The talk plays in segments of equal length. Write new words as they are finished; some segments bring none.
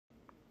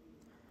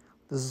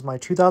This is my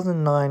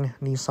 2009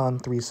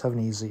 Nissan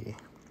 370Z.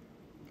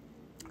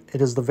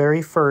 It is the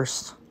very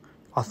first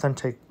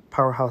authentic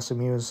Powerhouse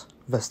Amuse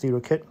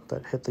Vestido kit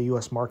that hit the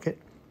US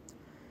market.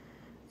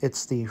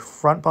 It's the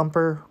front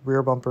bumper,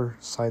 rear bumper,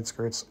 side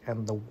skirts,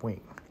 and the wing.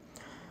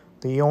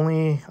 The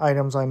only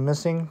items I'm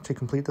missing to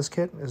complete this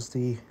kit is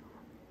the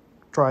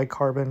dry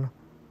carbon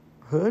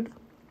hood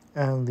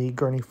and the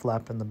gurney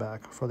flap in the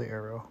back for the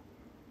aero.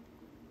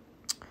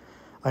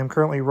 I'm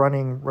currently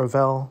running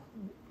Revell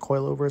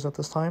coilovers at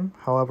this time.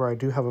 However, I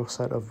do have a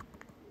set of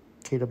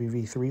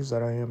KWV3s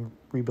that I am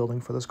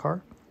rebuilding for this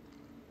car.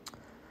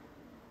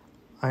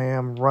 I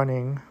am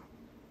running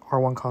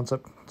R1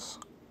 Concepts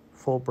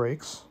full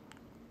brakes,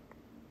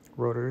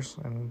 rotors,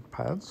 and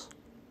pads.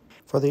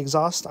 For the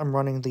exhaust, I'm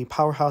running the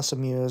Powerhouse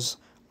Amuse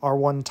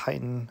R1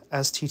 Titan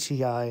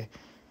STTI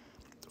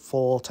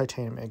full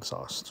titanium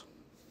exhaust.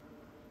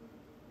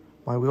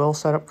 My wheel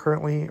setup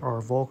currently are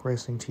Volk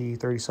Racing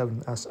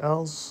T37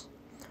 SLs,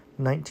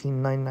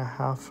 19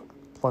 9.5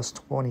 plus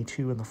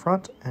 22 in the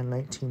front, and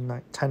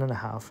 19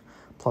 10.5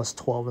 plus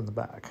 12 in the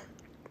back.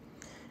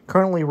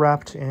 Currently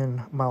wrapped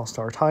in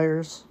Milestar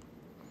tires.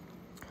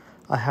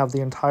 I have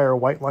the entire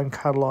Whiteline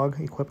catalog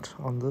equipped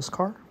on this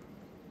car.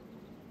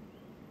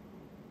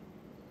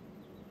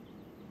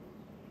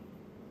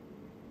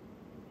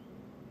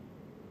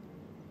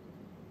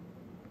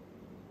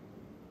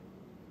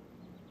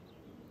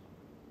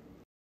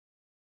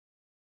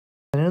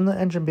 And in the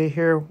engine bay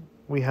here,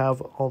 we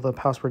have all the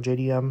Powersport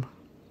JDM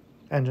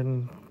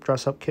engine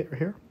dress-up kit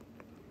here.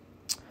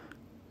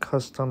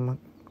 Custom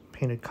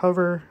painted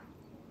cover.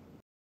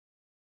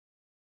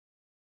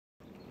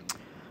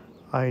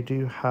 I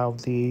do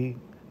have the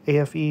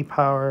AFE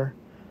Power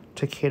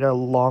Takeda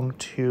long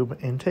tube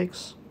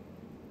intakes,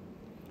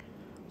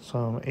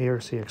 some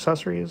ARC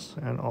accessories,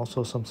 and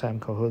also some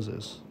Samco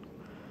hoses.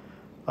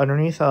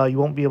 Underneath, you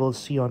won't be able to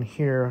see on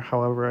here,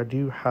 however, I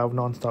do have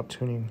non-stop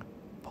tuning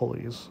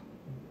pulleys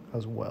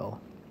as well.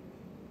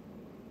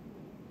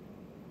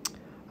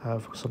 I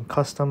have some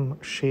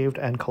custom shaved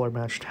and color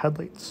matched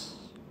headlights,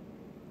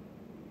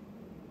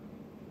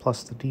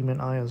 plus the Demon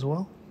Eye as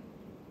well.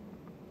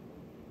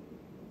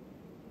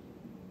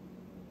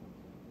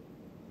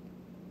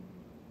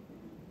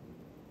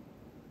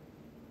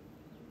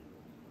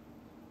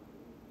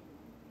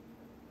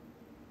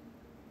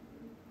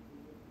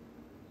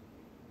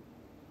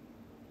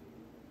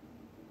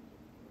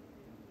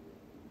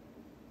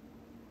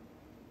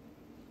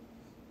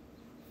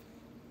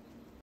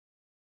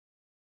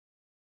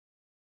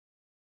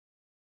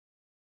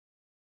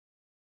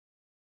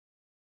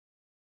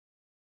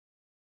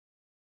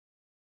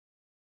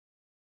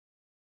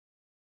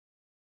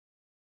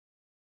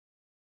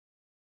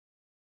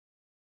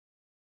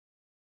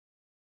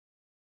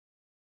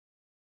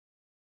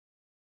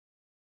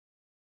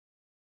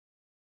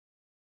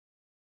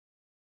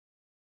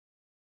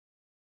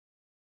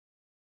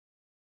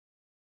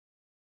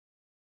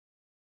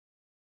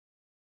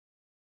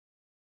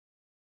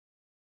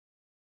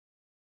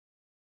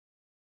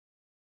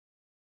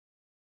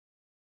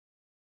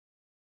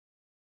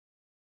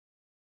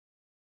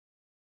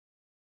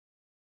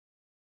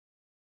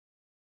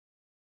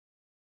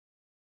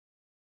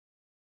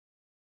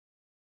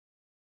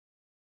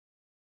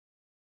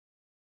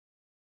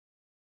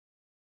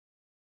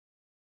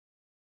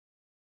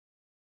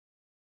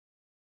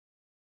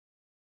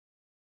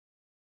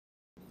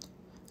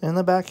 In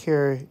the back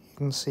here, you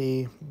can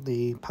see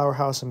the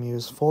Powerhouse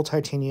Amuse full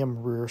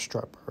titanium rear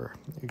strut bar.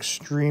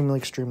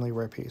 Extremely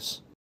rare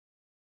piece.